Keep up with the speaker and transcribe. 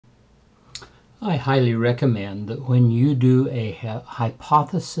I highly recommend that when you do a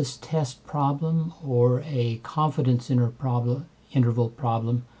hypothesis test problem or a confidence interval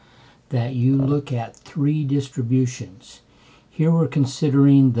problem, that you look at three distributions. Here we're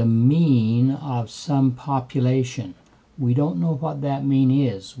considering the mean of some population. We don't know what that mean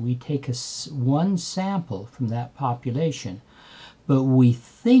is. We take one sample from that population, but we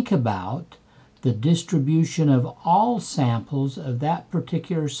think about the distribution of all samples of that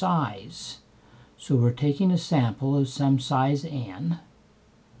particular size. So we're taking a sample of some size n,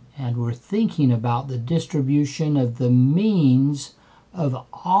 and we're thinking about the distribution of the means of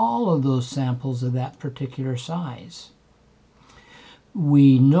all of those samples of that particular size.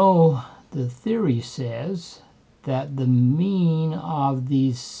 We know the theory says that the mean of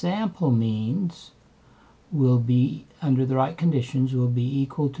these sample means will be, under the right conditions, will be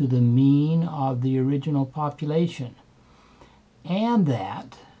equal to the mean of the original population, and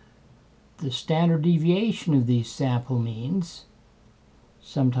that the standard deviation of these sample means,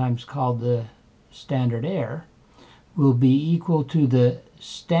 sometimes called the standard error, will be equal to the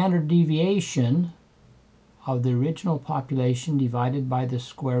standard deviation of the original population divided by the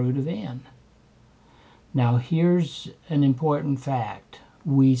square root of n. Now here's an important fact.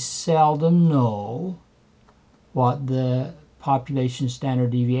 We seldom know what the population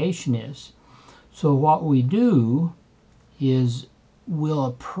standard deviation is. So what we do is we'll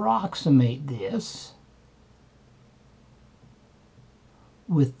approximate this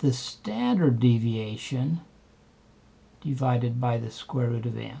with the standard deviation divided by the square root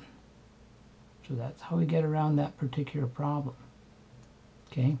of n. So that's how we get around that particular problem.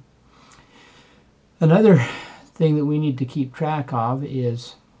 Okay. Another thing that we need to keep track of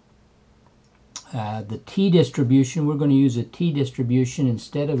is the t-distribution. We're going to use a t-distribution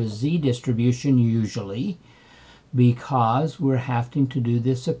instead of a z-distribution usually, because we're having to do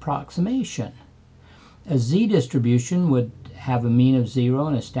this approximation. A z-distribution would have a mean of 0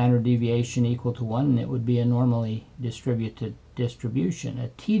 and a standard deviation equal to 1, and it would be a normally distributed distribution. A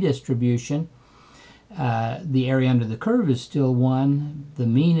t-distribution, the area under the curve is still 1, the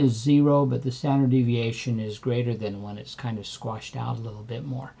mean is 0, but the standard deviation is greater than 1. It's kind of squashed out a little bit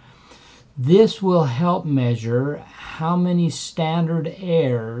more. This will help measure how many standard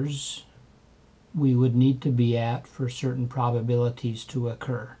errors we would need to be at for certain probabilities to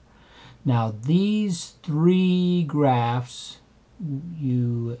occur. Now these three graphs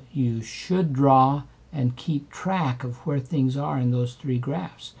you should draw and keep track of where things are in those three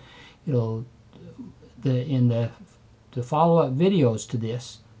graphs. In the follow-up videos to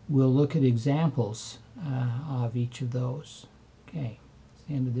this, we'll look at examples of each of those. Okay, that's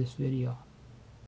the end of this video.